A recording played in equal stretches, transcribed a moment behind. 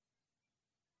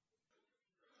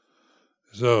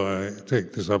So I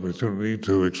take this opportunity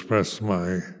to express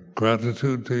my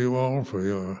gratitude to you all for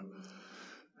your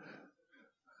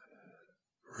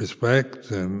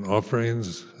respect and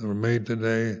offerings that were made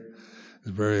today. It's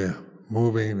a very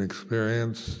moving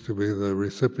experience to be the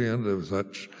recipient of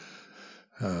such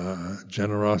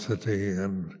generosity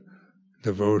and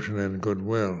devotion and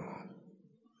goodwill.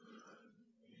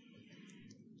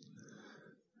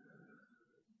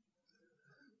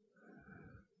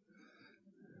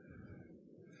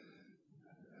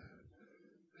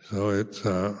 So it's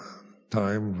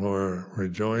time for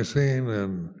rejoicing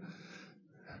and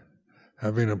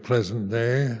having a pleasant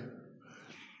day.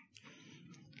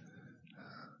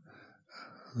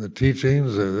 The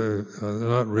teachings are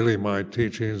not really my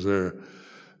teachings, they're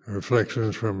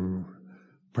reflections from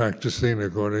practicing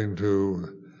according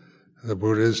to the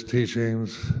Buddha's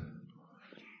teachings.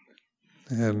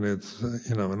 And it's,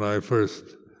 when I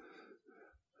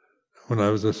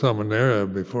was a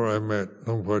Samanera, before I met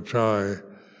Luang Por Chai,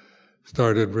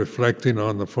 started reflecting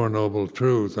on the Four Noble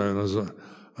Truths. I was a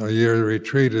year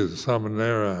retreat as a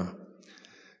Samanera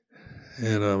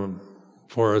in a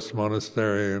forest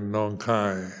monastery in Nong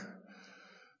Khai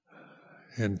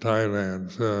in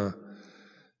Thailand. So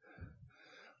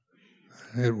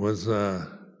it was, I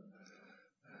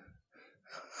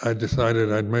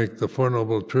decided I'd make the Four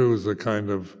Noble Truths I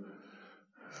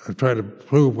try to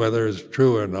prove whether it's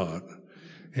true or not.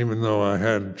 Even though I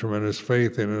had tremendous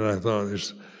faith in it, I thought,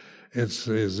 is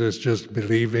this just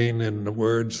believing in the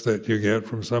words that you get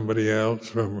from somebody else,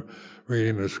 from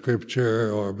reading a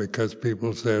scripture, or because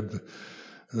people said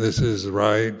this is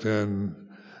right and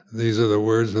these are the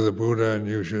words of the Buddha and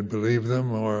you should believe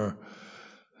them? Or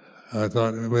I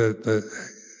thought with the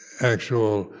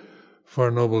actual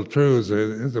Four Noble Truths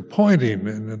is a pointing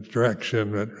in a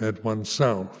direction at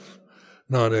oneself,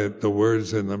 not at the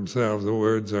words in themselves. The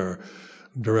words are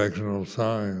directional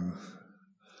signs.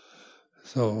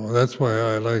 So that's why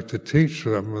I like to teach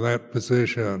from that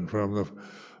position, from the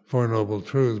Four Noble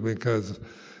Truths, because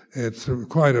it's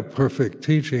quite a perfect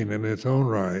teaching in its own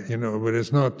right, but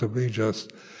it's not to be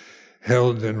just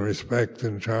held in respect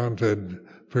and chanted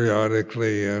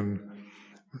periodically, and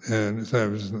it's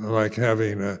like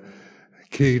having a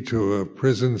key to a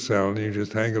prison cell and you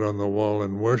just hang it on the wall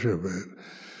and worship it.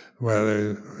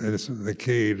 Rather, it's the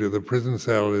key to the prison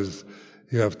cell is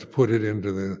you have to put it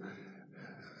into the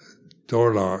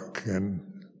door lock and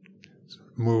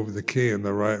move the key in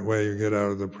the right way, you get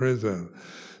out of the prison.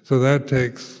 So that's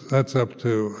up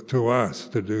to us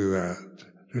to do that,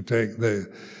 to take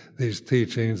these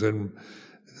teachings and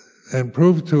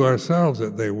prove to ourselves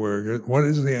that they work. What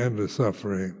is the end of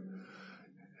suffering?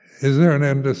 Is there an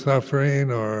end to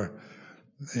suffering, or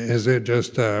is it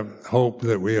just a hope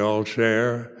that we all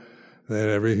share, that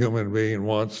every human being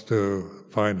wants to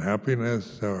find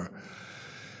happiness?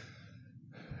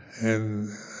 And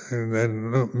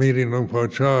then meeting Luang Por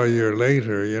Chah a year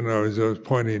later, he was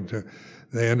pointing to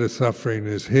the end of suffering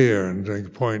is here, and they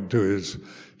point to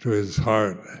his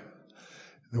heart.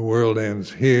 The world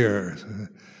ends here.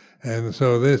 And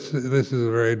so this is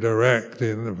very direct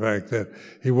in the fact that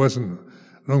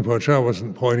Luang Por Chah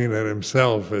wasn't pointing at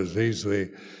himself as he's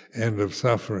the end of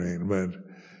suffering, but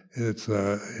it's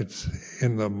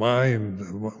in the mind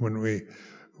when we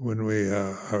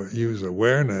use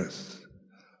awareness,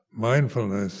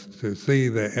 mindfulness, to see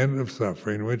the end of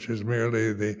suffering, which is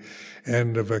merely the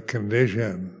end of a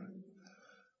condition,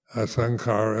 a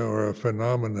sankhara or a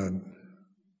phenomenon.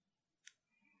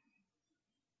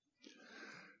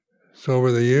 So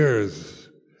over the years,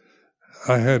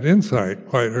 I had insight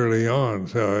quite early on.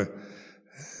 So,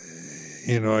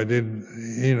 I did,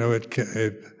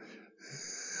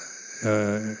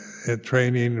 at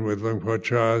training with Luang Por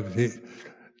Chah,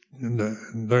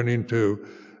 learning to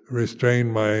restrain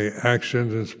my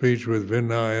actions and speech with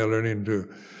Vinaya, learning to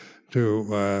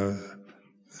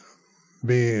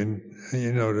be in,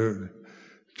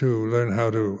 to learn how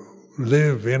to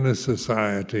live in a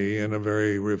society in a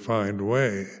very refined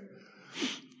way.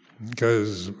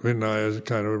 Because Vinaya is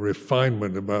kind of a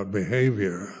refinement about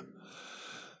behavior.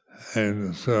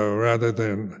 And so rather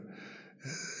than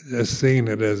just seeing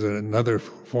it as another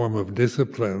form of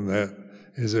discipline that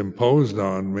is imposed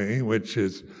on me, which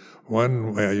is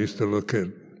one way I used to look at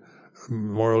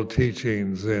moral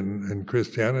teachings in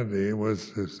Christianity,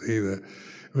 was to see that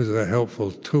it was a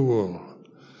helpful tool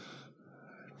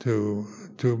to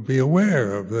be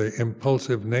aware of the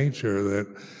impulsive nature that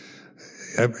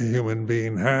every human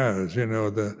being has,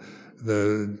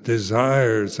 the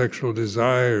desires, sexual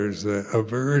desires, the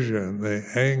aversion, the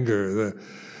anger,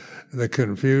 the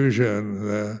confusion,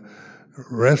 the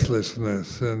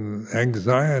restlessness and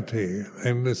anxiety,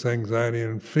 endless anxiety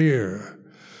and fear.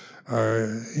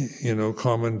 are,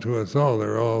 common to us all.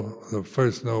 They're all the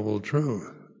First Noble Truth.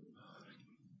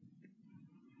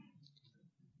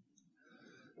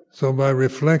 So by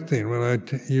reflecting, when I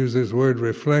use this word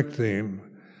reflecting,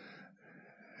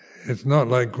 it's not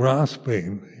like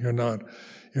grasping.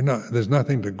 There's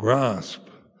nothing to grasp.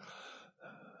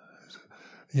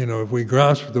 If we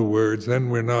grasp the words, then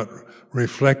we're not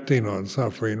reflecting on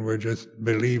suffering, we're just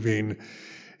believing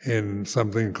in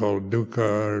something called dukkha,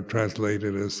 or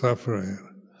translated as suffering.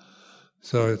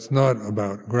 So it's not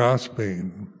about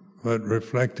grasping, but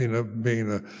reflecting of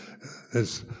being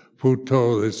this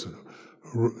Putto, this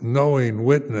knowing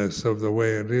witness of the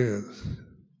way it is.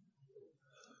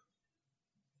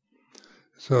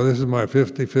 So this is my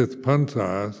 55th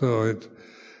panta,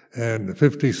 and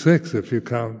 56 if you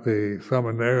count the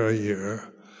Samanera year.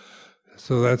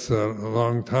 So that's a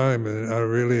long time, and I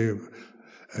really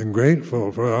am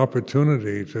grateful for the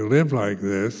opportunity to live like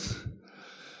this,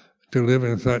 to live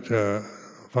in such a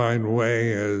fine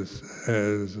way as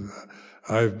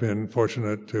I've been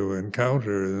fortunate to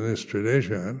encounter in this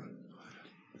tradition.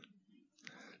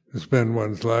 To spend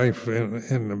one's life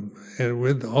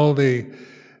with all the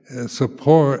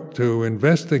support to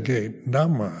investigate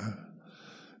Dhamma.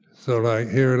 So like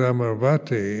here at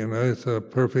Amaravati, it's a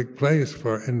perfect place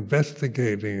for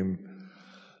investigating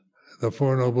the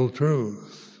Four Noble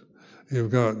Truths. You've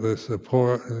got the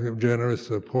support, generous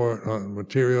support on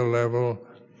material level.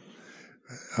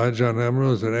 Ajahn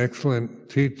Amaro is an excellent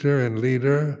teacher and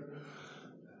leader,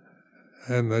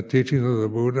 and the teachings of the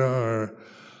Buddha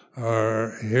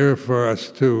are here for us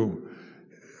to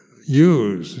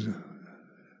use.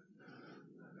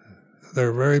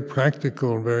 They're very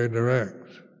practical and very direct.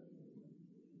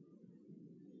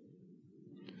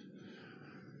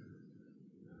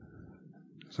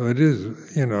 So it is,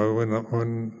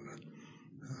 when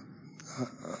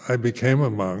I became a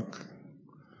monk,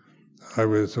 I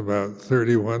was about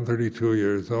 31, 32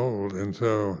 years old, and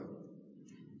so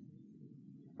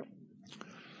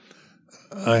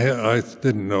I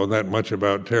didn't know that much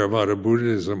about Theravada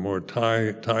Buddhism or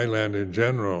Thailand in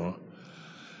general,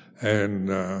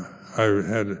 and I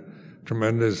had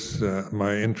tremendous,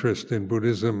 my interest in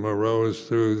Buddhism arose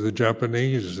through the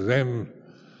Japanese Zen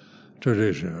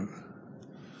tradition.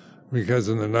 Because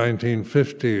in the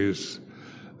 1950s,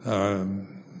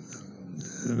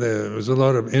 there was a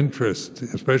lot of interest,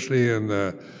 especially on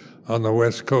the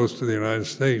west coast of the United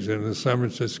States, in the San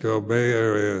Francisco Bay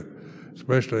Area,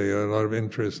 especially a lot of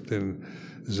interest in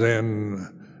Zen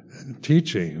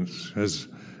teachings, as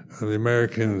the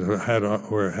Americans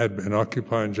had been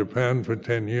occupying Japan for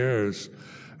 10 years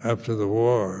after the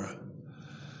war.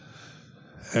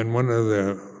 And one of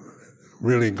the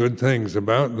really good things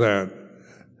about that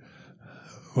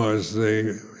was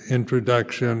the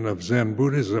introduction of Zen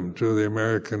Buddhism to the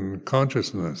American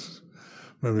consciousness.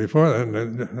 But before that, I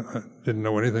didn't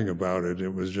know anything about it.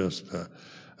 It was just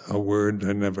a word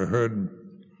I never heard.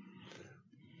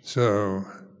 So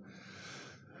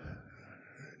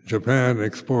Japan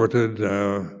exported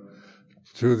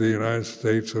to the United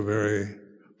States a very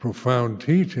profound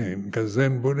teaching, because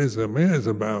Zen Buddhism is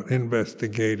about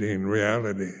investigating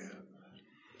reality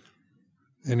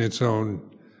in its own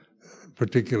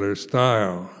particular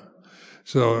style.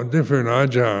 So different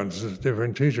ajahns,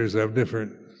 different teachers have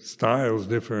different styles,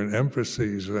 different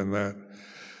emphases in that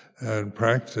and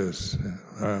practice.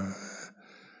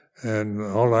 And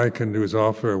all I can do is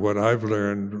offer what I've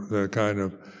learned, the kind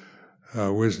of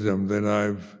wisdom that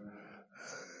I've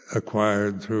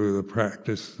acquired through the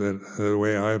practice, the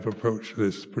way I've approached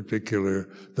this particular,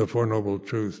 the Four Noble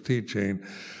Truths teaching,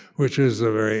 which is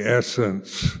the very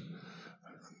essence,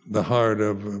 the heart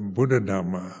of Buddha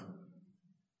Dhamma.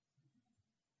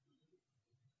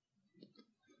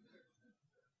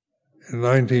 In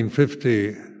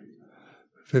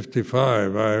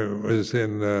 1955, I was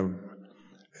in the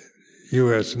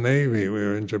U.S. Navy. We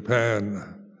were in Japan,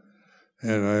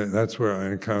 and that's where I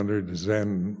encountered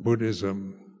Zen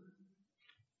Buddhism.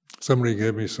 Somebody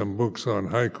gave me some books on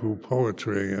haiku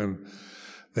poetry, and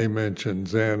they mentioned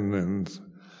Zen, and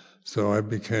so I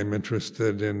became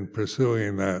interested in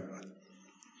pursuing that.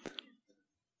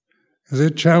 Because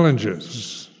it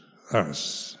challenges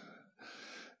us.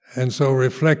 And so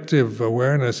reflective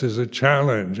awareness is a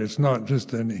challenge. It's not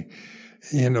just any,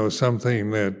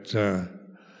 something that,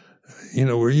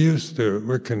 we're used to.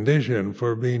 We're conditioned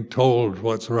for being told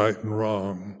what's right and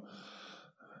wrong,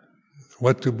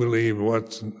 what to believe,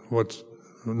 what's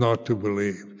not to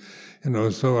believe.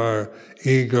 So our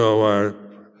ego, our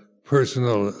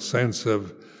personal sense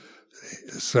of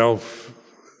self,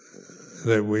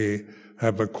 that we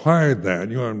have acquired that.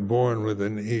 You aren't born with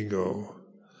an ego.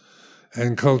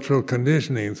 and cultural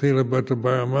conditioning, Silabbata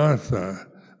Paramartha,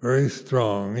 very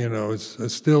strong.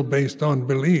 It's still based on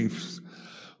beliefs.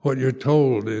 What you're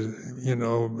told is,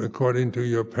 according to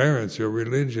your parents, your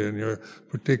religion, your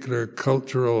particular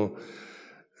cultural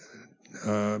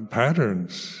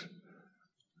patterns.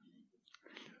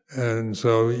 And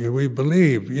so we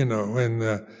believe,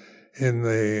 we're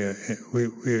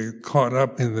caught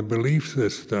up in the belief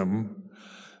system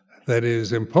that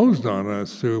is imposed on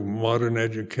us through modern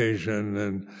education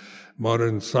and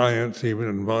modern science, even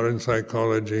in modern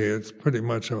psychology. It's pretty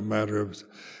much a matter of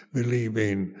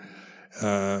believing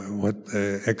what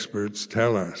the experts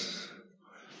tell us.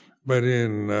 But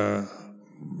in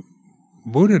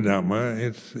Buddha Dhamma,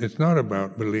 it's not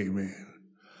about believing.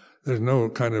 There's no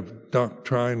kind of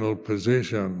doctrinal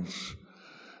positions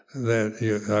that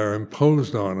are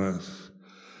imposed on us.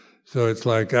 So it's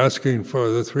like asking for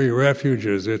the 3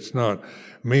 refuges. It's not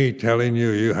me telling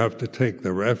you have to take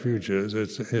the refuges.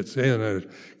 It's in a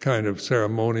kind of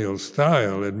ceremonial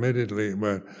style, admittedly,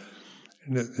 but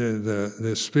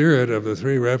the spirit of the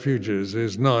 3 refuges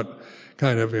is not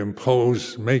kind of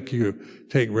impose, make you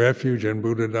take refuge in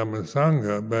Buddha, Dhamma,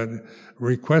 Sangha, but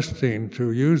requesting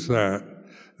to use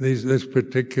this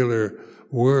particular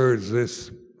words,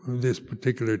 this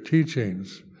particular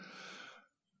teachings,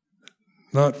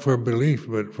 not for belief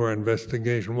but for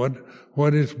investigation.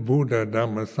 What is Buddha,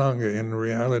 Dhamma, Sangha in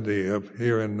reality of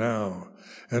here and now?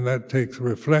 And that takes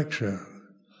reflection.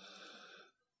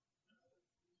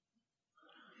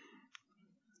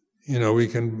 We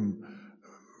can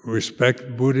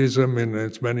respect Buddhism in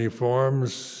its many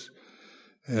forms,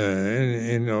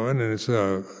 and it's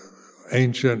an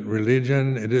ancient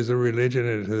religion. It is a religion.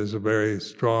 It has a very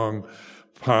strong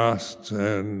past,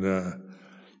 and a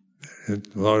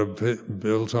lot of it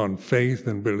built on faith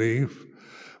and belief.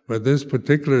 But this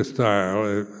particular style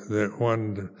that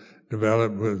one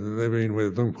developed with living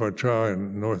with Luang Por Chah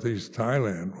in northeast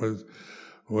Thailand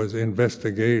was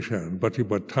investigation,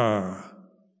 Patipattha.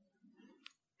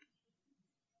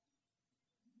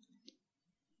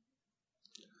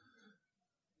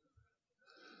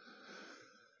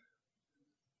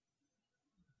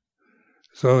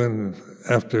 So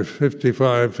after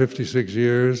 55, 56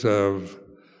 years of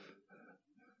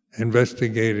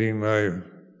investigating, I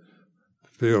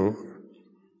feel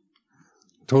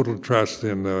total trust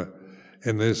in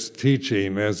this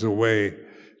teaching as a way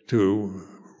to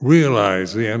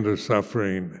realize the end of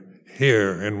suffering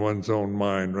here in one's own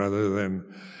mind, rather than,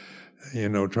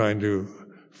 trying to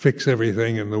fix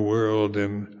everything in the world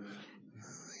and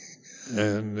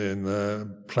in the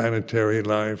planetary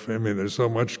life. I mean, there's so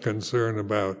much concern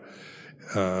about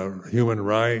human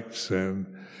rights and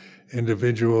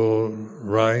individual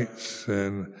rights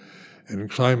and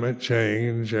climate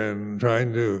change, and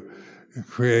trying to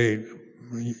create,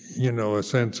 a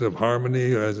sense of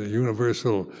harmony as a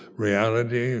universal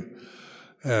reality.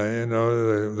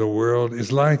 The world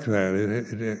is like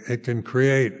that. It can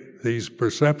create these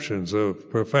perceptions of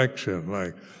perfection,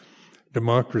 like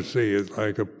democracy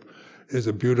is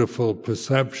a beautiful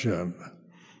perception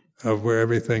of where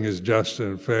everything is just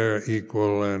and fair,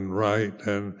 equal and right,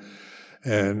 and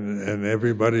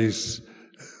everybody's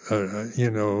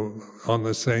on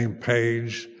the same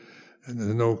page, and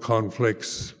there's no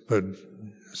conflicts, but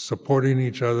supporting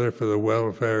each other for the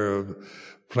welfare of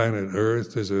planet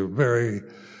Earth is a very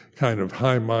kind of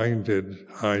high-minded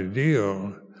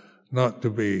ideal, not to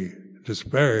be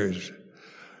disparaged.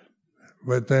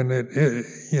 But then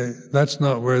that's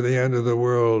not where the end of the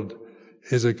world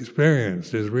is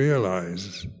experienced, is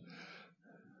realized.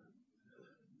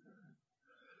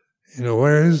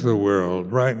 Where is the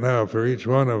world right now for each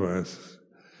one of us?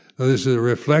 Now, this is a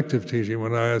reflective teaching.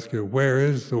 When I ask you, where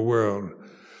is the world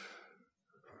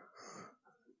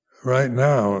right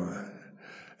now?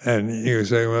 And you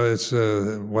say, well, it's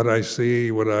what I see,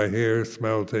 what I hear,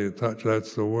 smell, taste, touch,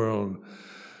 that's the world.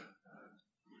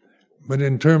 But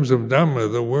in terms of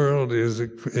Dhamma, the world is a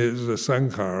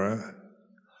sankhara.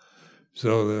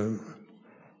 So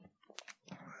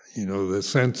the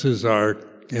senses are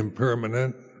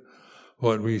impermanent.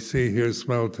 What we see, hear,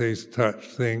 smell, taste, touch,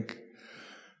 think,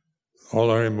 all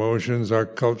our emotions, our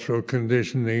cultural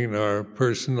conditioning, our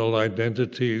personal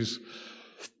identities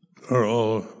are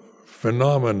all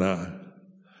phenomena,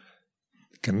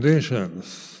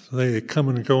 conditions. They come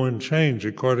and go and change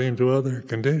according to other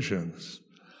conditions.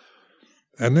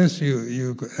 And this,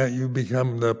 you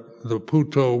become the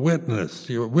Puto witness.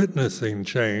 You're witnessing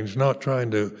change, not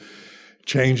trying to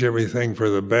change everything for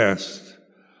the best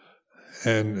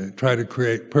and try to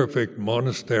create perfect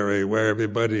monastery where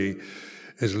everybody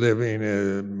is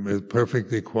living with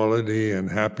perfect equality and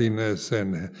happiness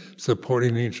and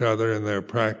supporting each other in their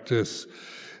practice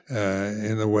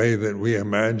in the way that we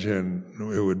imagine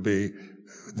it would be,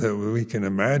 that we can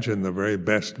imagine the very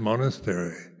best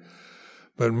monastery.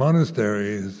 But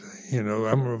monasteries,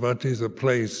 Amaravati is a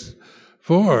place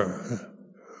for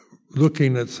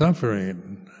looking at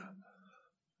suffering,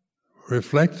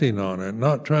 reflecting on it,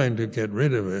 not trying to get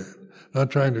rid of it,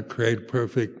 not trying to create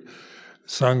perfect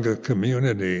Sangha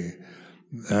community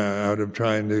out of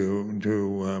trying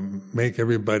to make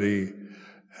everybody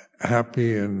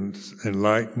happy and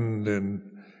enlightened and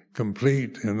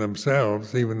complete in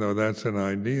themselves, even though that's an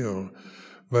ideal.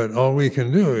 But all we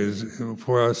can do is,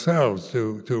 for ourselves,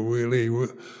 to really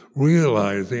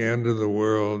realize the end of the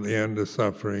world, the end of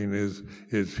suffering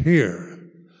is here.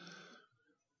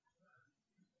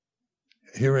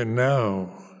 Here and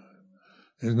now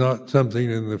is not something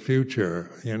in the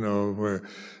future, where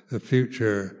the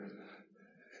future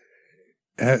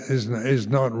is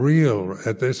not real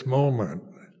at this moment.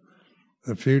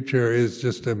 The future is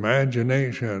just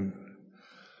imagination,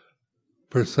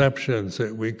 perceptions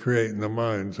that we create in the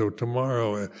mind. So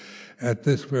tomorrow, at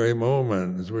this very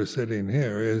moment, as we're sitting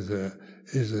here, is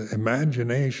an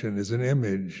imagination, is an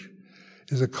image,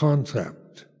 is a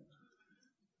concept.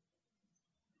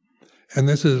 And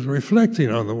this is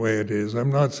reflecting on the way it is. I'm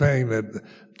not saying that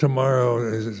tomorrow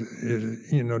is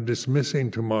dismissing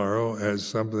tomorrow as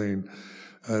something,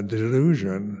 a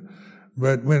delusion.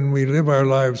 But when we live our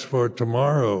lives for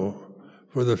tomorrow,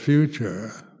 for the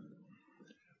future,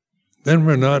 then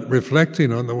we're not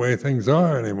reflecting on the way things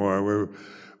are anymore.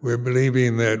 We're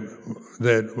believing that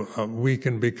we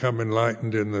can become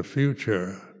enlightened in the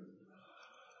future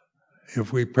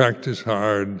if we practice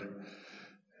hard,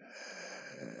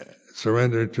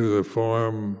 surrender to the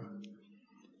form,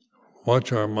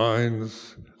 watch our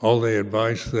minds, all the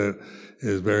advice that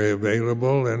is very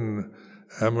available in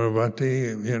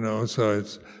Amaravati, so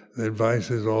the advice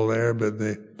is all there, but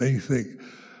the basic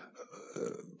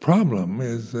problem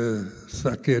is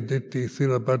Sakya Ditti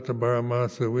Silabbata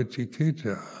Paramasa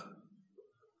Vicikicca.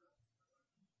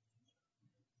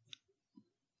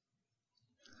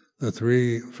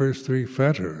 The first three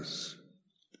fetters.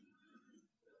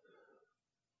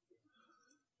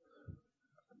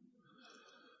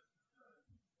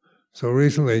 So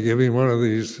recently, giving one of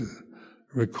these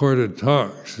recorded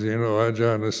talks,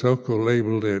 Ajahn Asoko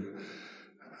labeled it,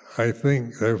 "I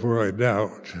think, therefore I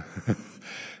doubt."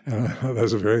 And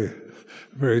that's a very,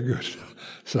 very good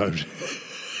subject.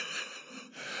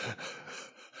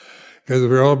 Because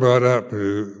we're all brought up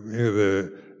with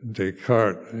the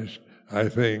Descartes, "I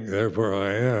think, therefore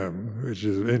I am," which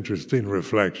is an interesting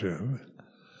reflection.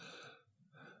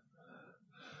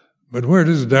 But where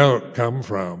does doubt come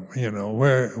from?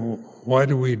 Why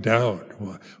do we doubt?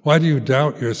 Why do you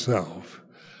doubt yourself?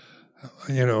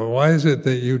 Why is it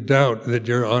that you doubt that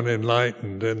you're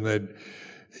unenlightened and that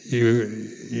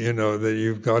that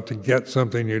you've got to get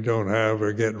something you don't have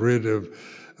or get rid of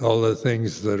all the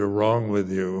things that are wrong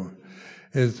with you?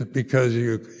 Is because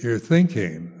you're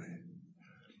thinking.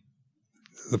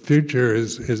 The future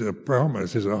is a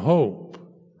promise, is a hope.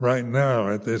 Right now,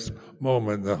 at this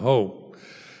moment, the hope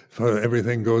for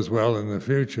everything goes well in the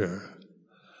future.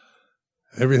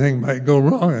 Everything might go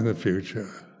wrong in the future.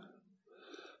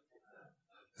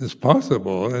 It's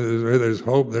possible. Where there's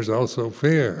hope, there's also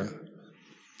fear.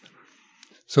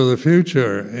 So the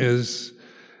future is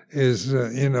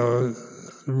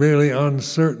really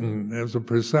uncertain as a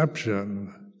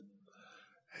perception.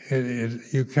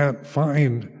 You can't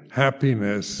find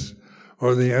happiness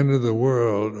or the end of the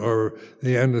world or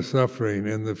the end of suffering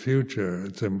in the future.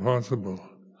 It's impossible.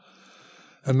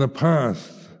 And the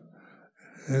past,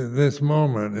 this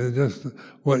moment, is just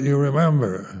what you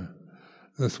remember.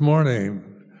 This morning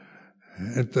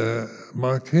at the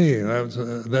marquee,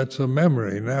 that's a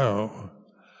memory now.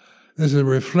 This is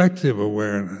reflective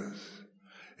awareness.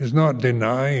 It's not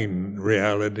denying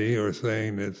reality or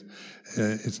saying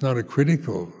it's not a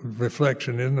critical.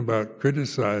 Reflection isn't about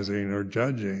criticizing or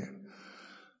judging.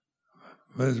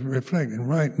 But it's reflecting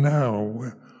right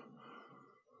now.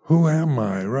 Who am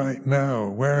I right now?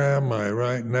 Where am I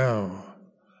right now?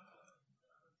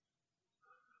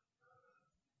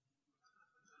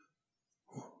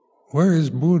 Where is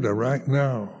Buddha right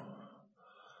now?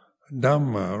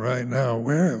 Dhamma right now?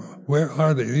 Where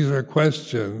are they? These are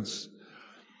questions.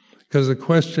 Because the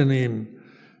questioning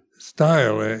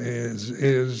style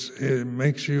it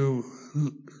makes you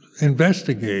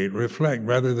investigate, reflect,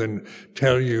 rather than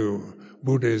tell you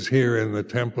Buddha is here in the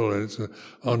temple, it's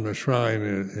on the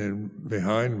shrine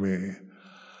behind me.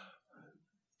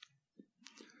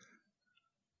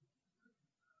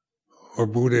 or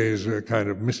Buddha is a kind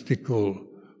of mystical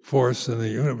force in the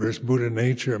universe. Buddha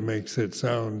nature makes it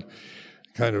sound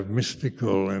kind of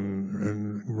mystical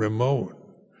and remote.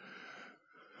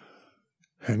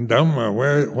 And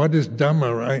Dhamma, what is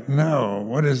Dhamma right now?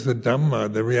 What is the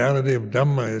Dhamma? The reality of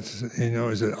Dhamma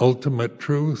is it ultimate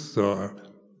truth or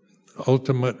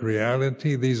ultimate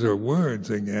reality? These are words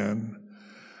again,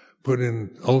 put in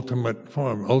ultimate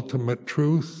form. Ultimate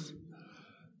truth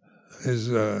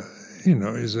is a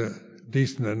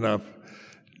decent enough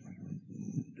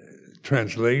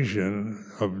translation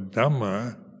of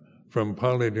Dhamma from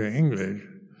Pali to English.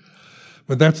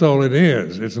 But that's all it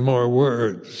is. It's more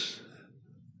words.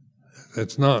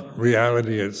 It's not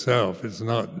reality itself. It's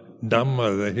not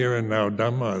Dhamma, the here and now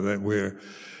Dhamma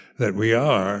that we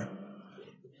are.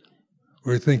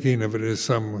 We're thinking of it as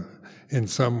in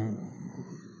some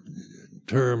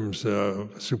terms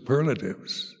of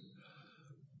superlatives.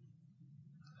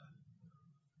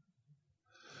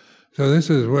 So this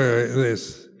is where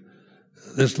this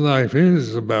life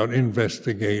is about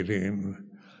investigating,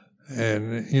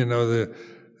 and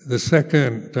the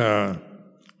second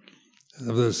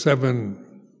of the 7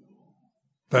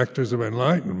 factors of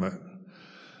enlightenment.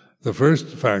 The first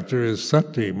factor is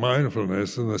sati,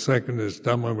 mindfulness, and the second is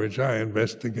Dhammavicaya,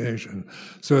 investigation.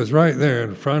 So it's right there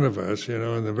in front of us,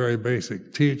 in the very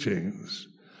basic teachings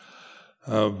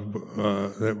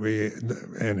that we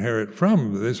inherit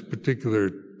from this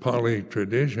particular Pali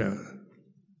tradition.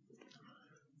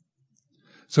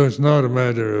 So it's not a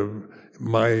matter of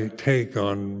my take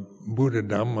on Buddha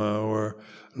Dhamma or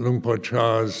Luang Por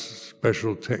Chah's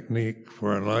special technique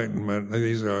for enlightenment.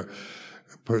 These are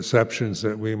perceptions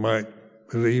that we might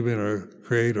believe in or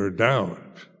create or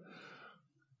doubt.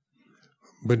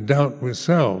 But doubt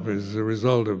itself is the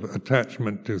result of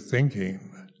attachment to thinking.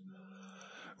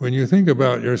 When you think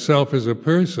about yourself as a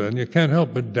person, you can't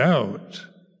help but doubt.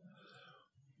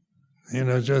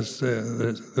 Just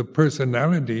the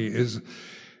personality is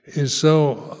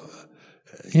so,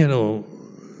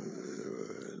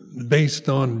 based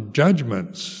on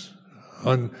judgments,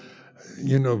 on,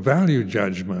 value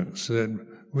judgments that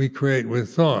we create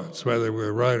with thoughts, whether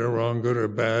we're right or wrong, good or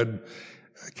bad,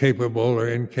 capable or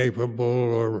incapable,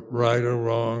 or right or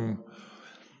wrong.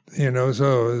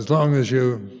 So as long as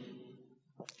you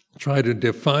try to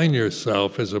define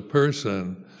yourself as a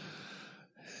person,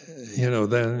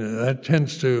 then that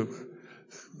tends to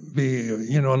be,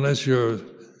 unless you're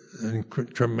a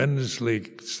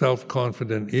tremendously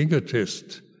self-confident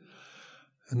egotist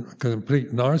and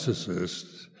complete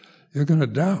narcissist, you're going to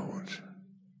doubt.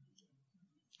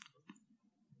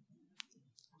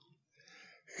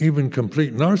 Even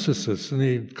complete narcissists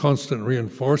need constant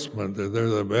reinforcement that they're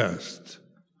the best.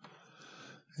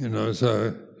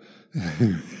 So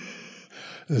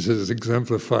this is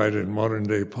exemplified in modern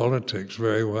day politics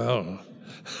very well.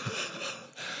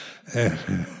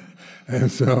 and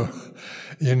so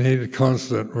you need a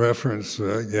constant reference,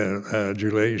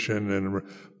 adulation and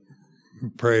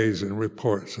praise and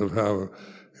reports of how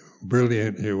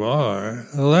brilliant you are.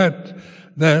 Well,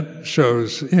 that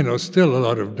shows, still a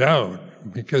lot of doubt,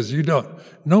 because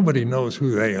nobody knows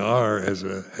who they are as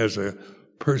a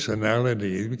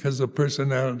personality, because the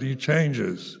personality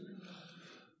changes,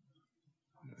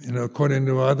 according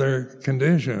to other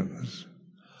conditions.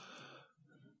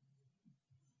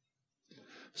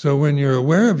 So when you're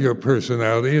aware of your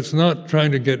personality, it's not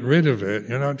trying to get rid of it.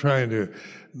 You're not trying to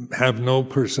have no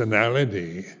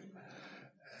personality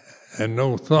and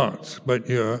no thoughts, but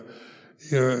you're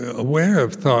aware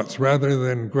of thoughts rather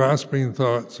than grasping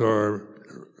thoughts or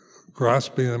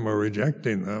grasping them or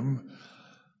rejecting them.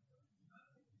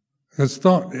 Because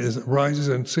thought rises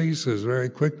and ceases very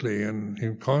quickly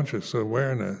in conscious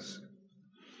awareness.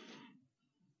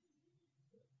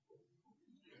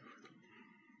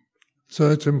 So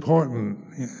it's important,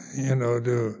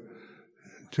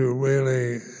 to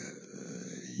really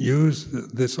use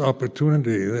this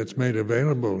opportunity that's made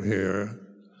available here,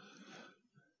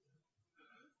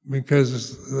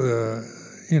 because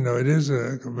it is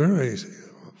a very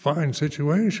fine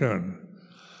situation.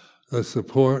 The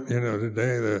support,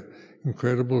 today, the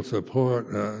incredible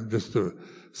support just to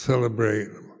celebrate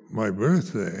my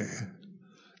birthday,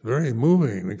 very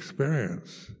moving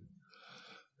experience.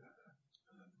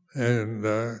 And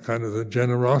kind of the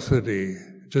generosity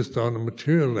just on a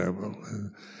material level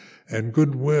and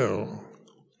goodwill,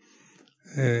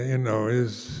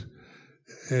 is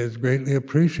greatly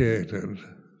appreciated.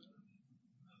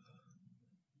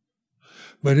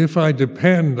 But if I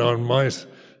depend on my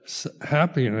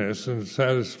happiness and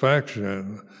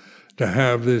satisfaction to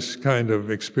have this kind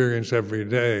of experience every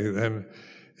day, then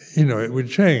it would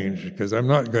change, because I'm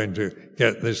not going to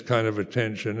get this kind of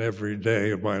attention every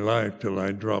day of my life till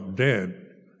I drop dead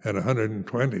at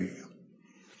 120.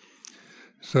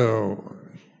 So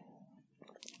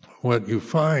what you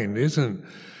find isn't,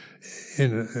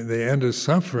 in the end of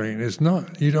suffering, is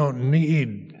not, you don't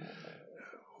need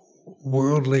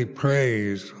worldly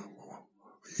praise.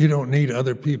 You don't need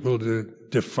other people to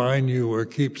define you or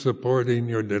keep supporting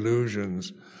your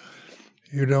delusions.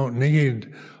 You don't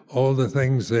need all the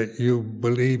things that you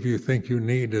believe you think you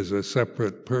need as a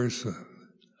separate person.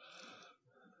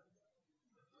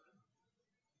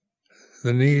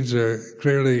 The needs are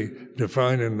clearly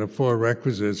defined in the four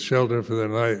requisites: shelter for the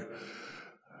night,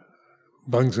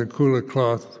 Bhangsakula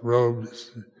cloth,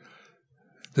 robes,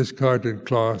 discarded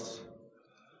cloth.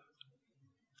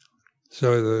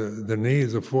 So the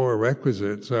needs, the four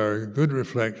requisites, are a good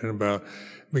reflection about,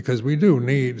 because we do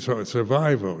need sort of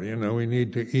survival, we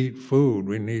need to eat food,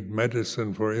 we need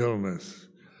medicine for illness,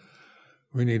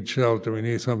 we need shelter, we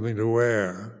need something to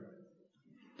wear.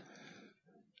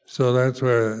 So that's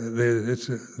where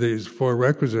these four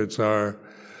requisites are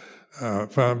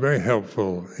found very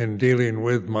helpful in dealing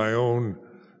with my own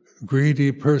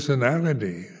greedy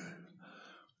personality.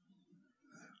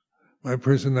 My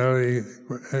personality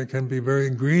can be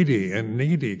very greedy and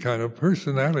needy kind of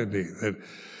personality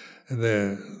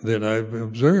that I've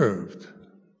observed.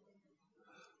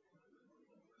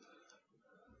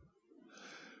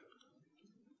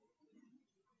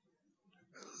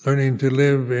 Learning to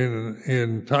live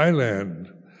in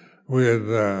Thailand with,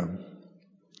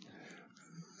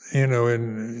 in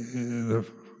the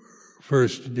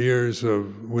first years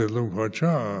with Luang Por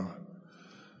Chah,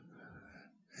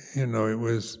 it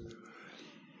was,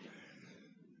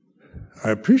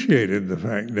 I appreciated the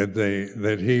fact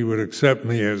that he would accept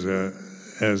me as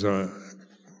a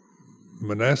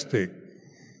monastic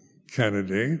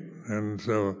candidate, and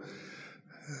so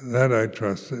that I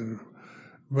trusted.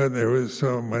 But there was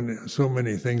so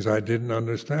many things I didn't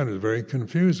understand. It was very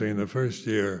confusing the first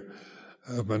year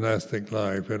of monastic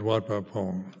life at Wat Pah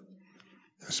Pong.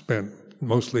 I spent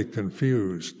mostly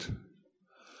confused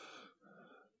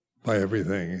by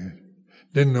everything.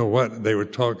 Didn't know what they were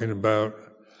talking about.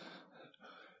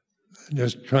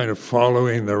 Just trying to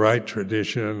following the right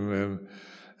tradition and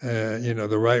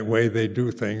the right way they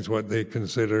do things, what they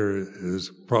consider is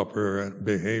proper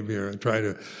behavior, and try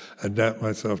to adapt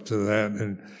myself to that,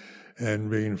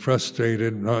 and being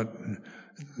frustrated,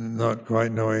 not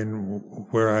quite knowing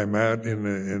where I'm at in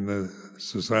the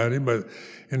society. But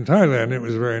in Thailand, it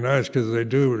was very nice because they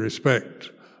do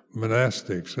respect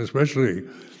monastics, especially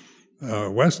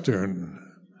Western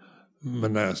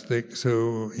monastics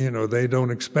who, they don't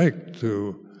expect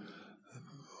to.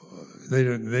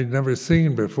 They'd never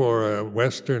seen before a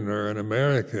Western or an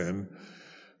American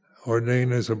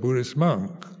ordained as a Buddhist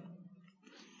monk.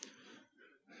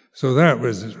 So that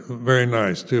was very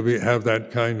nice to have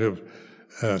that kind of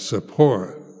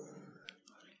support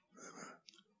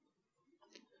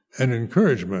and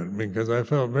encouragement, because I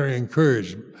felt very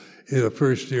encouraged in the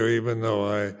first year, even though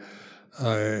I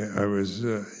was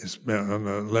on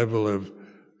the level of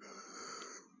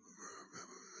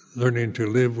learning to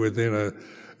live within a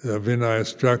Vinaya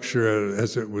structure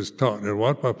as it was taught in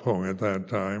Wat Pah Pong at that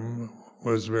time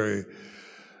was very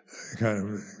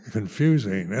kind of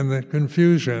confusing. And the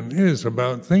confusion is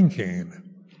about thinking.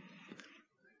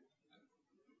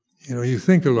 You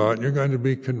think a lot, you're going to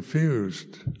be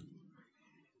confused.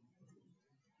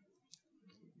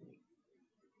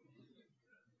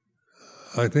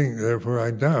 I think, therefore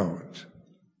I doubt.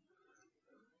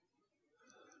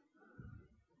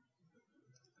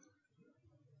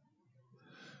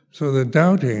 So the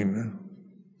doubting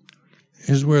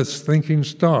is where thinking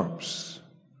stops.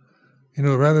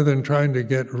 Rather than trying to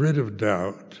get rid of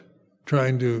doubt,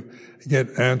 trying to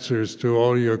get answers to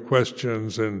all your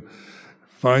questions and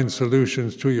find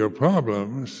solutions to your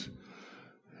problems,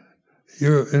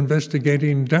 you're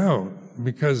investigating doubt.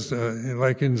 Because,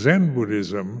 like in Zen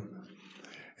Buddhism,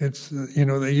 it's,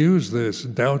 they use this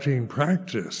doubting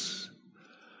practice,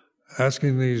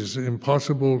 asking these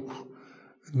impossible,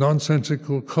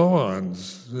 nonsensical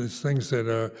koans, these things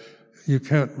that you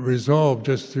can't resolve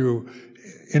just through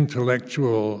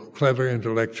clever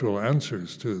intellectual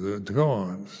answers to the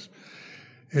koans.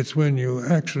 It's when you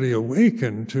actually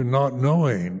awaken to not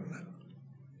knowing,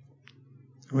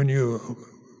 when you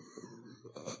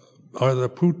are the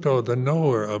Puto, the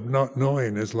knower of not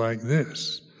knowing, is like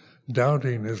this.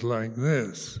 Doubting is like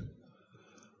this.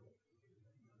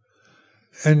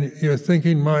 And your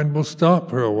thinking mind will stop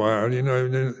for a while,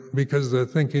 because the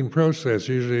thinking process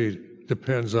usually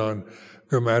depends on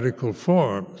grammatical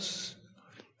forms,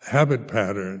 habit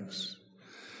patterns.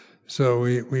 So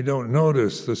we don't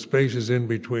notice the spaces in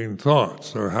between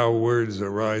thoughts or how words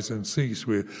arise and cease.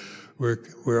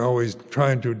 We're always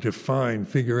trying to define,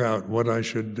 figure out what I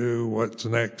should do, what's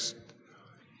next,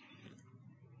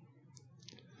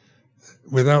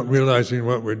 without realizing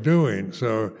what we're doing.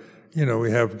 So, we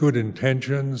have good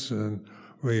intentions and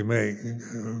we make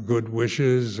good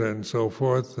wishes and so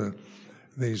forth.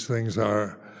 These things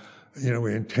are,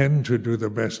 we intend to do the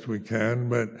best we can,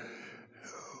 but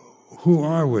who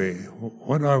are we?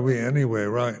 What are we anyway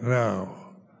right now?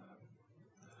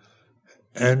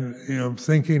 And,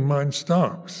 thinking mind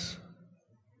stops.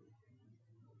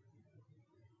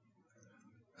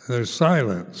 There's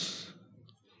silence.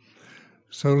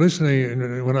 So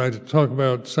listening, when I talk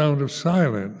about sound of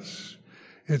silence,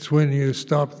 it's when you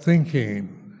stop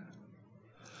thinking.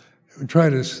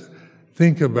 Try to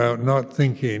think about not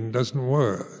thinking doesn't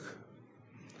work.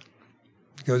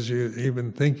 Because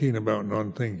even thinking about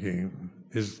non-thinking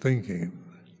is thinking.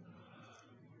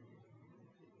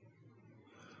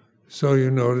 So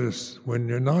you notice when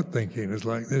you're not thinking, it's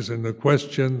like this, and the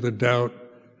question, the doubt,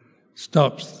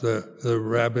 stops the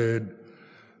rabid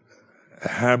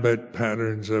habit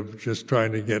patterns of just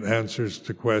trying to get answers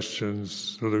to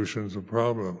questions, solutions of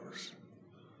problems.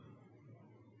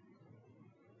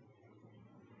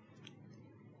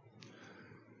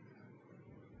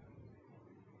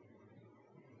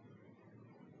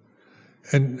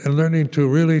 And learning to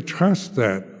really trust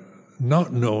that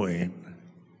not knowing.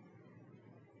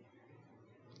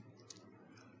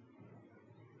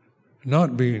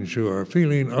 Not being sure,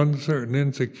 feeling uncertain,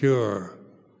 insecure,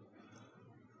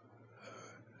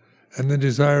 and the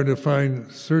desire to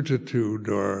find certitude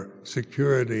or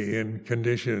security in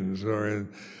conditions or in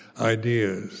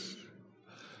ideas.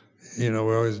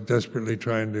 We're always desperately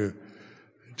trying to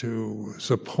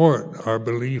support our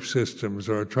belief systems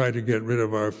or try to get rid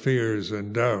of our fears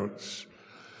and doubts.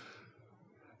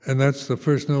 And that's the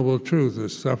first noble truth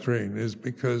of suffering, is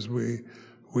because we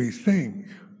think.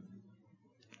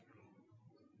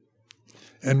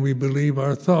 And we believe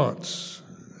our thoughts,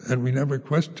 and we never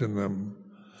question them.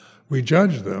 We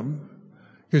judge them,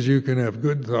 because you can have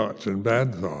good thoughts and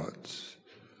bad thoughts.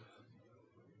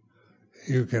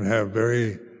 You can have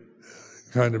very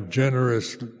kind of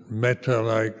generous,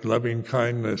 metta-like,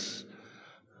 loving-kindness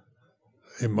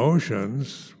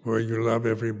emotions where you love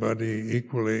everybody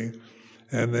equally,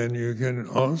 and then you can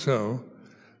also,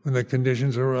 when the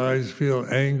conditions arise, feel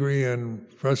angry and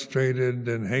frustrated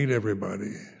and hate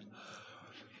everybody.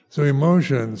 So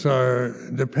emotions are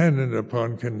dependent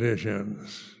upon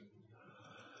conditions.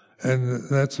 And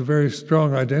that's a very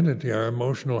strong identity, our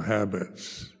emotional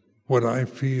habits. What I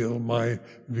feel, my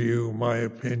view, my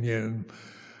opinion,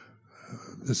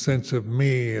 the sense of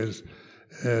me is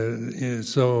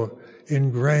so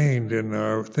ingrained in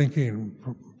our thinking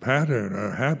pattern,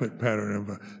 our habit pattern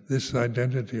of this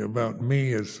identity about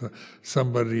me as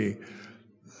somebody,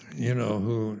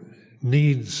 who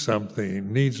needs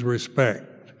something, needs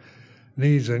respect,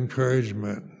 needs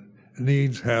encouragement,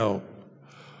 needs help.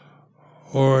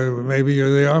 Or maybe you're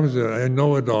the opposite. I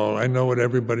know it all. I know what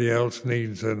everybody else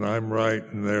needs, and I'm right,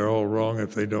 and they're all wrong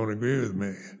if they don't agree with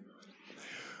me.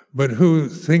 But who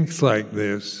thinks like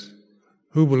this?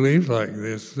 Who believes like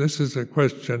this? This is a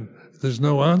question there's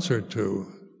no answer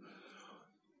to.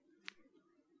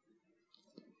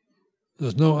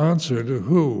 There's no answer to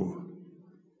who.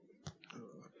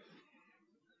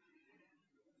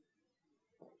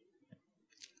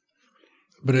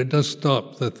 But it does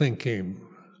stop the thinking.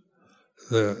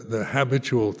 The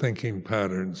habitual thinking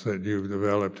patterns that you've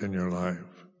developed in your life.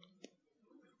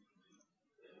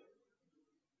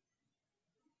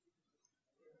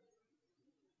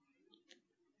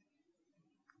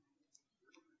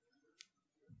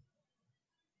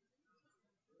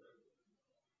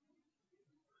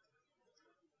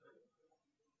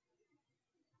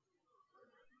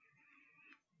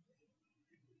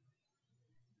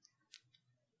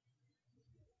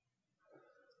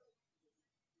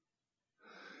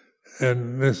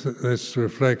 And this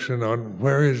reflection on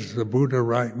where is the Buddha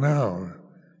right now?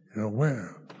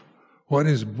 Where? What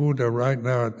is Buddha right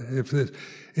now?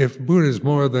 If Buddha is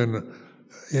more than,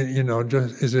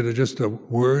 is it just a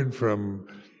word from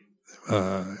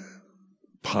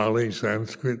Pali,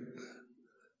 Sanskrit,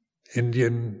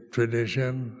 Indian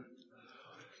tradition?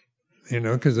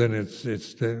 Because then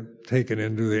it's taken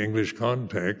into the English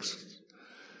context.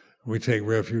 We take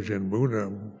refuge in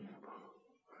Buddha.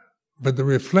 But the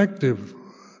reflective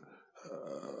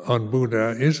on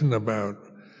Buddha isn't about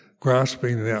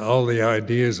grasping all the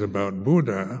ideas about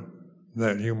Buddha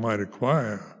that you might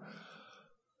acquire,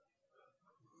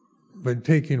 but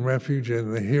taking refuge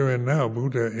in the here and now.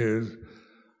 Buddha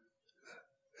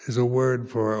is a word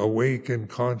for awake and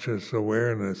conscious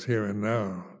awareness here and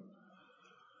now.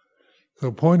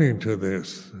 So pointing to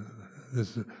this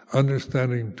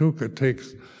understanding dukkha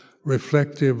takes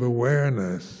reflective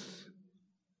awareness,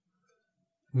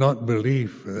 not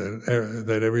belief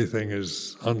that everything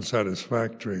is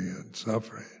unsatisfactory and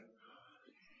suffering.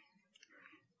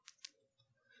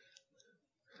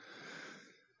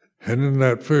 And in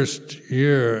that first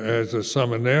year as a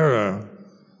samanera,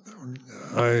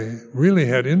 I really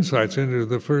had insights into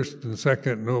the first and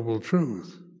second noble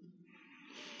truth.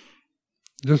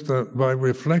 Just by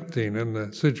reflecting in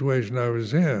the situation I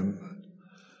was in.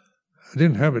 I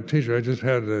didn't have a teacher, I just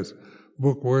had this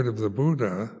book, Word of the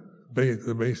Buddha,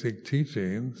 the basic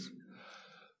teachings.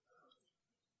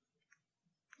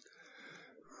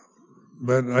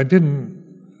 But I didn't,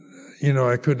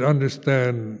 I could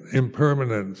understand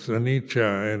impermanence,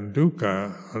 anicca, and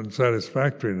dukkha,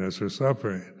 unsatisfactoriness or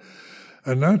suffering.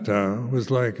 Anatta was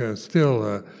like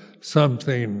still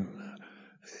something,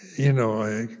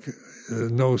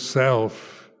 no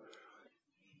self.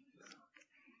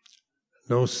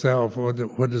 No self.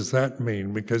 What does that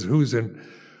mean? Because who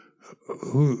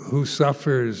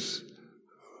suffers?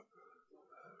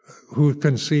 Who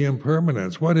can see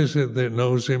impermanence? What is it that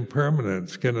knows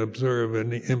impermanence, can observe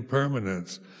any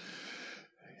impermanence?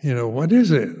 What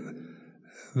is it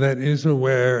that is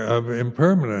aware of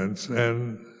impermanence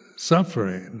and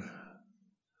suffering?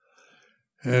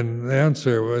 And the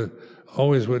answer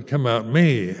always would come out,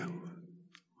 me.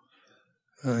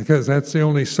 Because that's the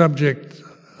only subject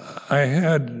I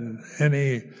had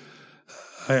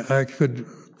I could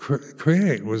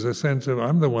create, was a sense of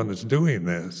I'm the one that's doing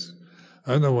this.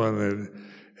 I'm the one that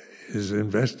is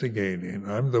investigating.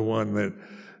 I'm the one that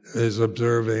is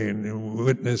observing,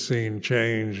 witnessing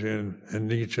change in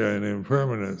anicca and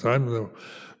impermanence. I'm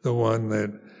the one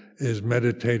that is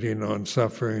meditating on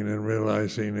suffering and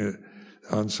realizing it.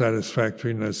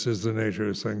 Unsatisfactoriness is the nature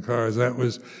of sankhara. That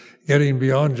was getting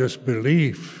beyond just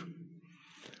belief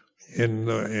in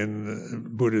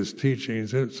Buddha's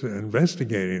teachings. It's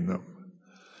investigating them.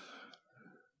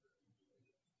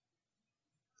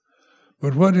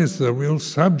 But what is the real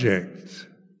subject?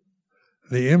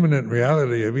 The immanent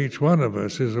reality of each one of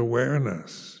us is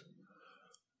awareness.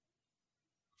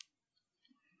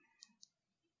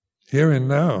 Here and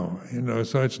now,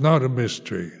 so it's not a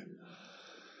mystery.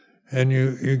 And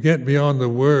you get beyond the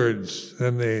words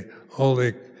and all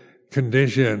the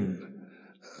conditioned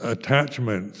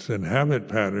attachments and habit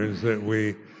patterns that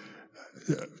we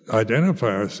identify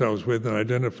ourselves with and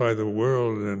identify the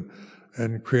world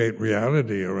and create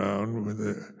reality around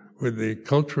with the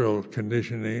cultural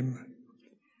conditioning.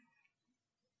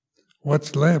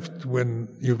 What's left when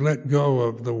you've let go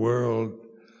of the world?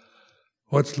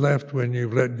 What's left when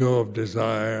you've let go of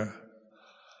desire?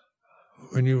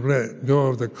 When you've let go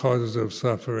of the causes of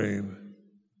suffering?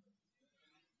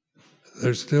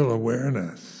 There's still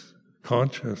awareness,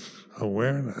 conscious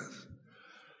awareness,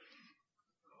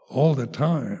 all the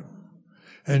time.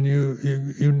 And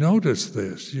you notice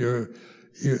this.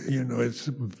 It's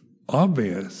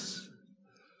obvious.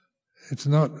 It's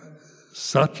not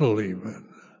subtle even.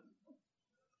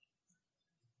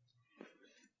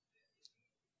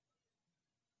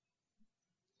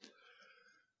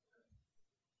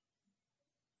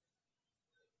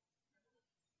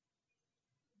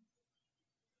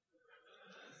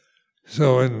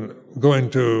 So in going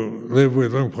to live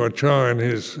with Luang Por Chah,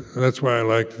 that's why I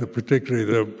like particularly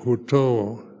the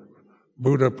Bhutto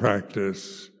Buddha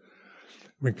practice,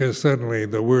 because suddenly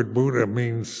the word Buddha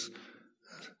means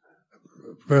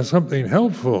something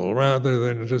helpful rather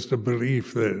than just a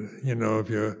belief that, if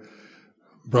you're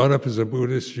brought up as a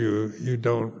Buddhist, you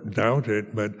don't doubt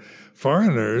it. But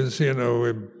foreigners,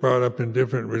 we're brought up in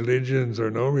different religions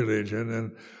or no religion,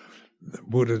 and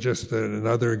Buddha is just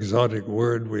another exotic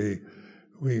word we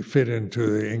fit into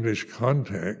the English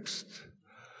context,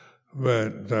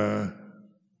 but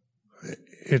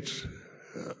it's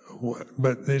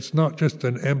not just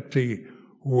an empty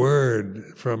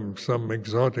word from some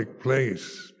exotic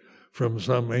place, from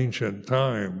some ancient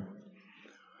time.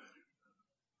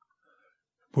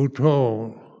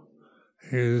 Bhutto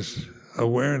is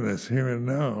awareness here and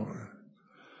now.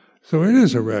 So it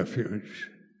is a refuge.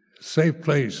 A safe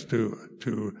place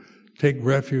to take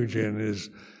refuge in is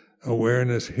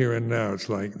awareness here and now. It's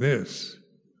like this.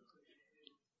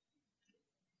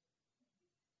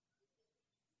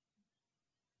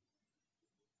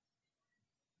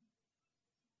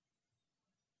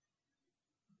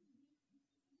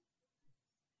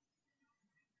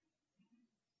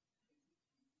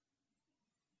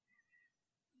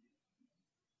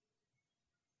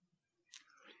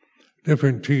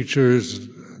 Different teachers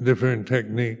different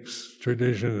techniques,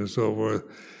 traditions, and so forth.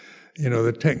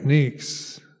 The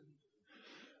techniques,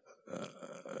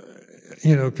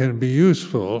 can be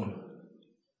useful,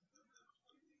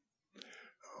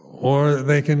 or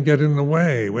they can get in the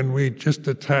way when we just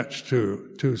attach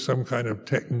to some kind of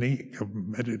technique of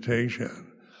meditation,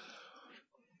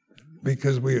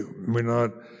 because we're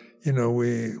not,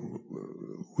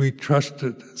 we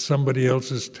trusted somebody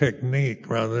else's technique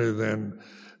rather than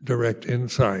direct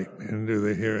insight into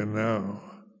the here and now.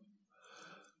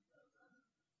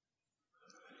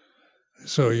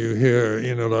 So you hear,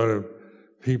 a lot of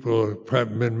people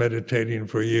have been meditating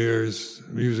for years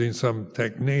using some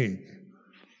technique.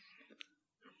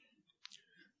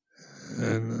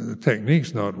 And the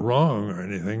technique's not wrong or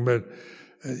anything, but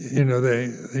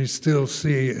they still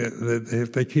see that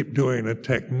if they keep doing a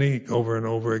technique over and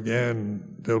over again,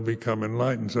 they'll become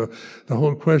enlightened. So the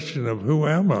whole question of who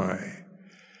am I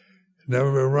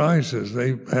never arises.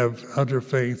 They have utter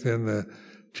faith in the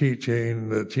teaching,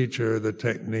 the teacher, the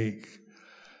technique.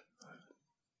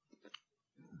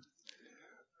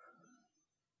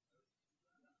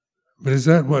 But is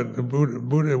that what the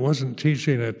Buddha wasn't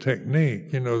teaching a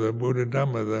technique? The Buddha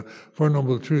Dhamma, the Four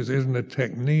Noble Truths, isn't a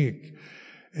technique.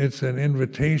 It's an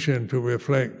invitation to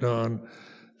reflect on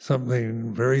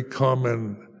something very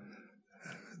common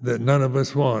that none of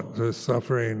us want, the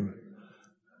suffering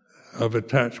of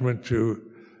attachment to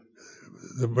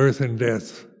the birth and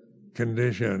death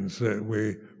conditions that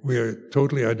we are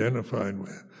totally identified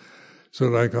with. So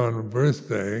like on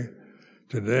birthday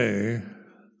today,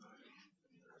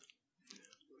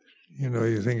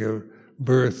 you think of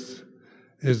birth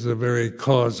is the very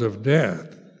cause of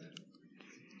death.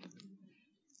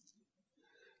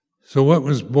 So what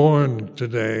was born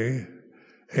today,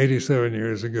 87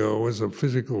 years ago, was a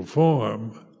physical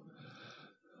form,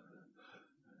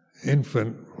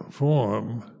 infant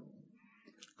form,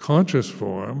 conscious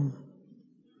form,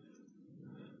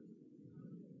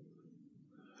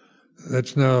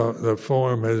 that's now, the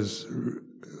form has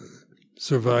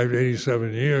survived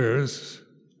 87 years.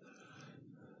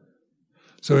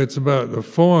 So it's about the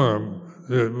form,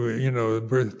 the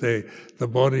birthday, the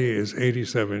body is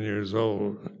 87 years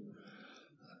old.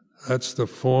 That's the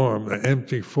form, the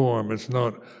empty form. It's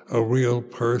not a real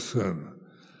person.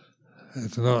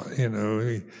 It's not,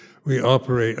 we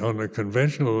operate on a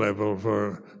conventional level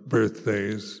for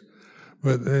birthdays,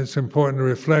 but it's important to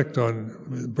reflect on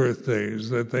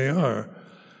birthdays, that they are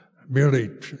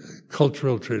merely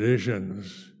cultural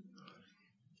traditions.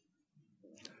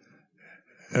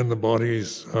 And the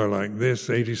bodies are like this,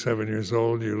 87 years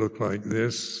old, you look like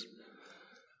this.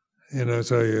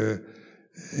 So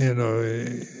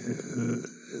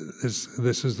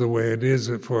this is the way it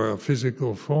is for a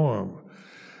physical form.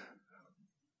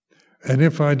 And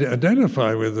if I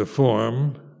identify with the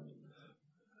form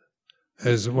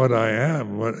as what I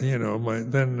am,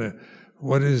 then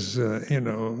what is,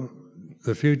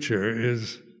 the future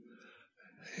is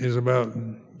about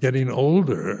getting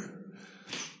older,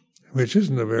 which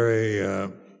isn't a very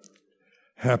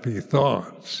happy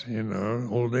thought,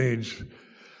 old age.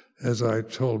 As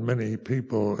I've told many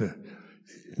people,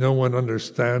 no one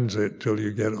understands it till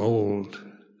you get old.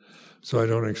 So I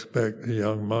don't expect the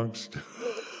young monks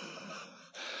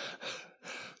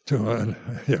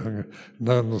young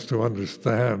nuns to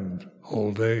understand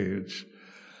old age,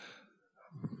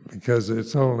 because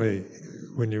it's only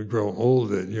when you grow old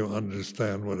that you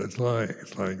understand what it's like.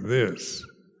 It's like this.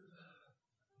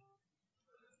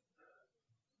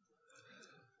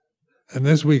 And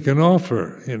this we can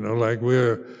offer, like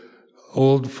we're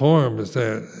old forms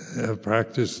that have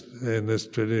practiced in this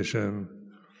tradition.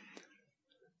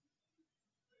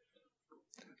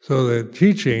 So the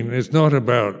teaching is not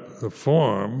about the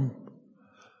form,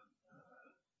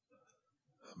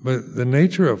 but the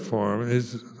nature of form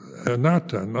is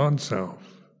anatta, non-self.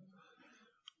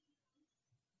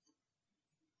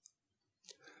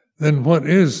 Then what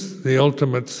is the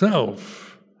ultimate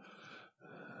self?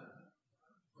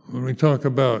 When we talk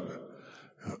about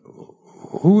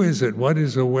who is it, what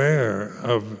is aware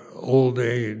of old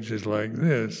age is like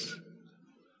this.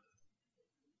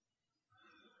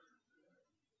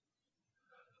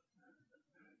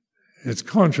 It's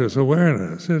conscious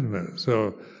awareness, isn't it?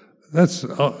 So that's,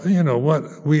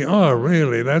 what we are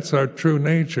really. That's our true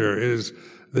nature, is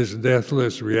this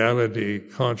deathless reality,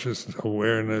 conscious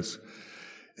awareness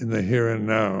in the here and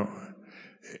now,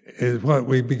 is what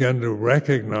we begin to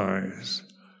recognize,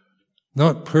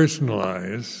 not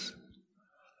personalize,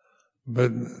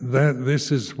 but that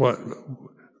this is what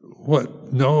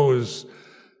knows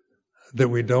that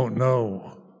we don't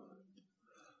know.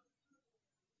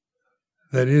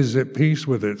 that is at peace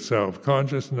with itself.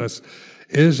 Consciousness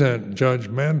isn't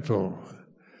judgmental,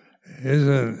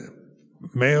 isn't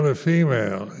male or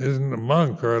female, isn't a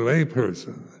monk or a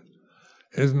layperson,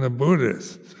 isn't a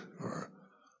Buddhist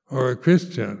or a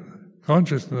Christian.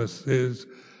 Consciousness is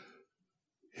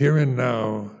here and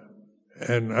now,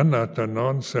 and anatta,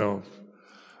 non-self.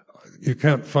 You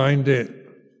can't find it,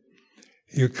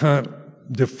 you can't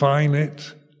define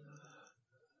it,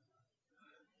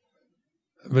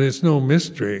 but it's no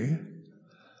mystery.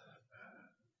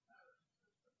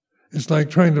 It's like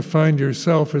trying to find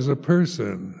yourself as a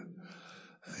person.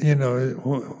 You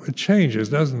know, it changes,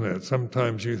 doesn't it?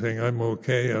 Sometimes you think, I'm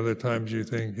okay, other times you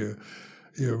think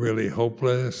you're really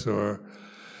hopeless. Or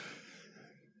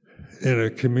in a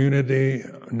community,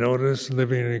 notice,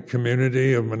 living in a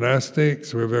community of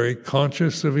monastics, we're very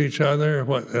conscious of each other,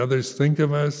 what others think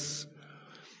of us,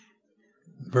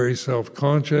 very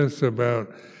self-conscious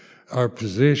about our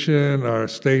position, our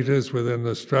status within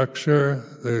the structure,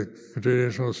 the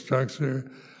traditional structure.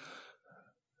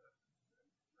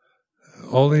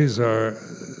 All these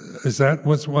is that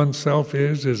what oneself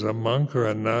is a monk or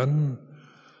a nun?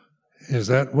 Is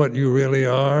that what you really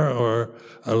are, or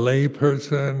a lay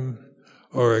person,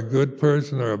 or a good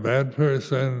person, or a bad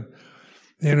person?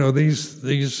 You know,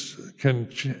 these can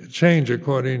change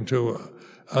according to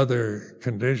other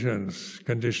conditions.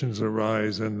 Conditions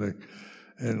arise, and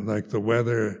like the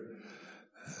weather,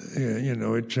 you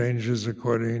know, it changes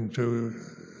according to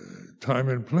time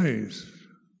and place.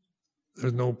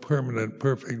 There's no permanent,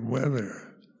 perfect weather.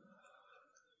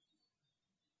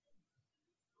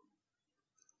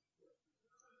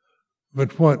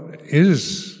 But what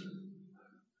is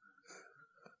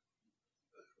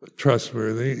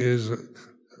trustworthy is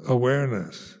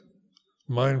awareness,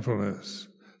 mindfulness,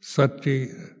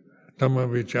 sati,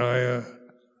 dhammavicaya,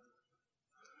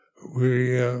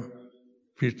 virya,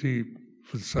 piti,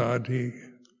 passaddhi,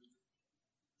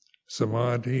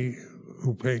 samadhi,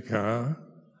 upekkha.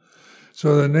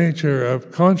 So the nature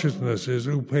of consciousness is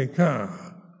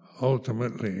upekkha.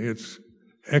 Ultimately, it's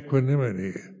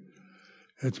equanimity,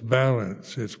 it's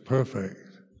balance, it's perfect,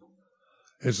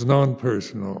 it's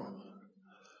non-personal.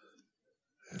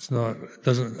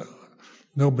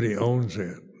 Nobody owns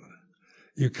it.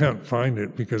 You can't find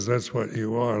it because that's what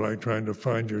you are, like trying to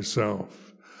find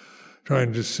yourself,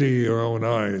 trying to see your own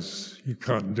eyes. You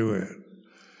can't do it.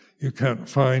 You can't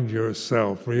find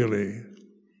yourself, really,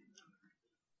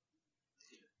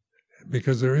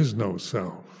 because there is no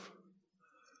self.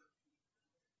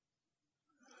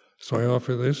 So I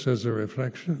offer this as a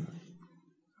reflection.